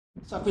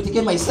So I'm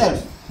critiquing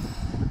myself.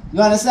 You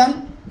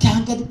understand?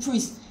 Can't get the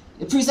priest.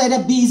 The priest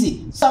either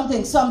busy,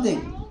 something.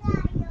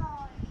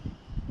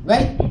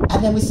 Right?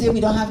 And then we say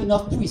we don't have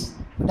enough priests.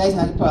 But that is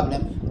not the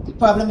problem. The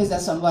problem is that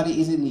somebody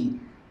is in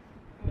need.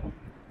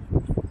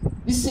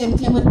 The same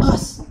thing with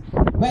us.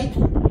 Right?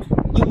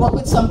 You work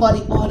with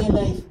somebody all your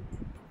life.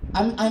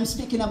 I'm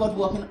speaking about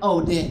working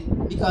out there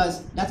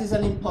because that is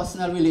an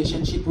impersonal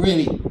relationship,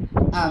 really.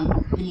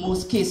 In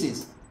most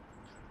cases,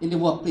 in the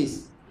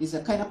workplace. It's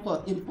a kind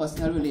of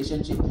impersonal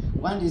relationship.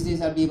 One of these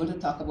days I'll be able to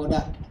talk about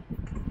that.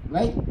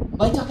 Right?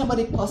 But talking about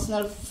the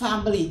personal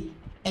family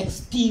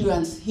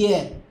experience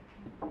here,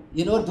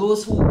 you know,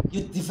 those who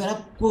you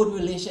develop good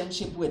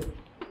relationship with,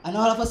 and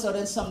all of a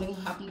sudden something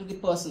happened to the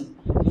person.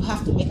 You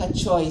have to make a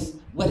choice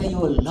whether you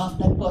will love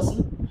that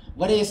person,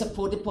 whether you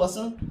support the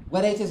person,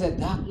 whether it is a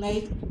dark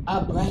night,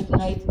 a bright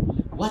night,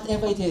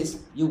 whatever it is,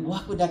 you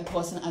work with that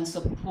person and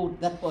support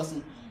that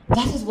person.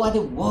 That is what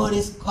the word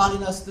is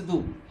calling us to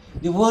do.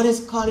 The word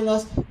is calling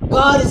us.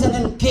 God is an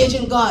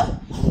engaging God.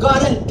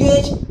 God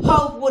engaged.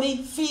 How would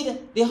he feed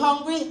the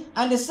hungry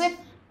and the sick?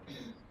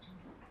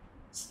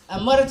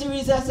 And Mother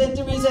Teresa, Saint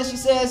Teresa, she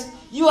says,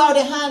 you are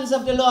the hands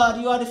of the Lord,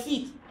 you are the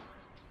feet.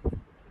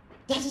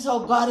 That is how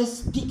God is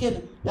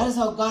speaking. That is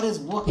how God is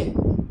working.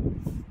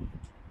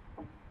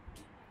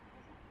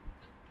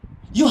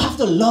 You have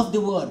to love the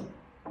word.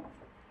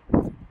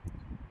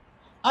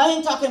 I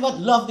ain't talking about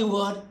love the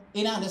word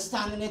in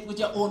understanding it with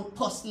your own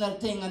personal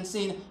thing and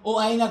saying, oh,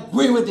 I ain't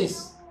agree with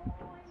this.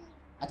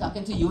 I'm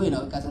talking to you, you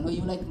know, because I know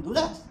you like to do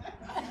that.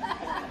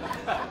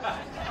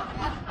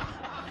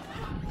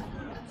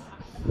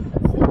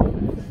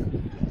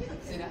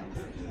 See that?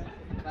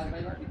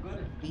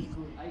 Be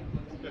good.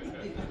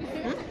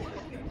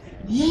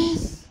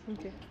 Yes.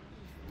 Okay.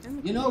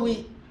 You know,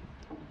 we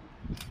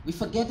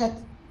forget that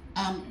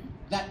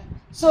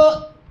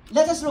so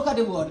let us look at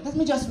the word. Let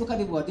me just look at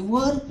the word. The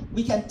word,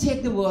 we can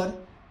take the word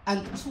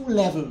and two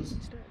levels.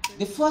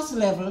 The first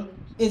level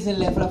is the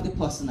level of the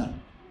personal,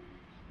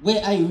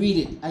 where I read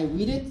it,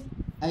 and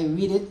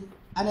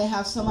I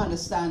have some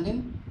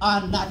understanding,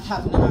 or not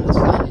having an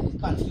understanding.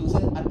 It's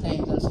confusing at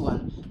times and so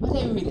on. But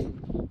I read it,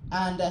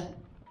 and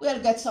we'll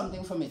get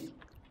something from it.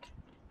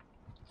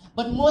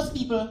 But most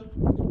people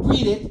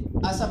read it,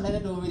 and sometimes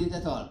they don't read it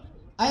at all.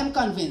 I am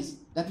convinced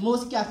that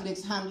most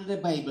Catholics handle the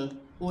Bible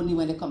only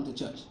when they come to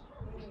church.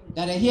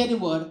 That they hear the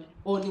word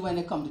only when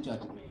they come to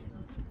church.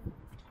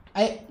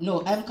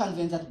 I'm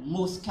convinced that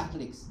most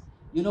Catholics.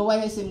 You know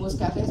why I say most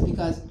Catholics?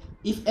 Because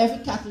if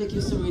every Catholic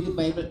used to read the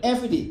Bible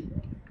every day,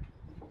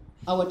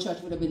 our church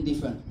would have been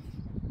different.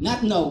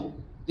 Not now.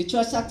 The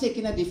church has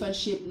taken a different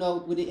shape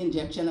now with the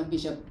injection of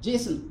Bishop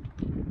Jason.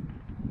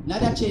 Now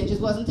that changes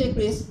wasn't take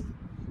place,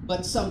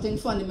 but something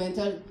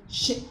fundamental,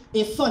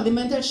 a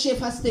fundamental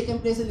shift has taken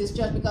place in this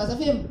church because of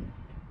him.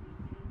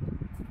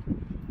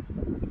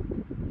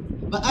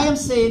 But I am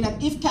saying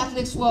that if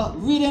Catholics were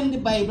reading the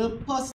Bible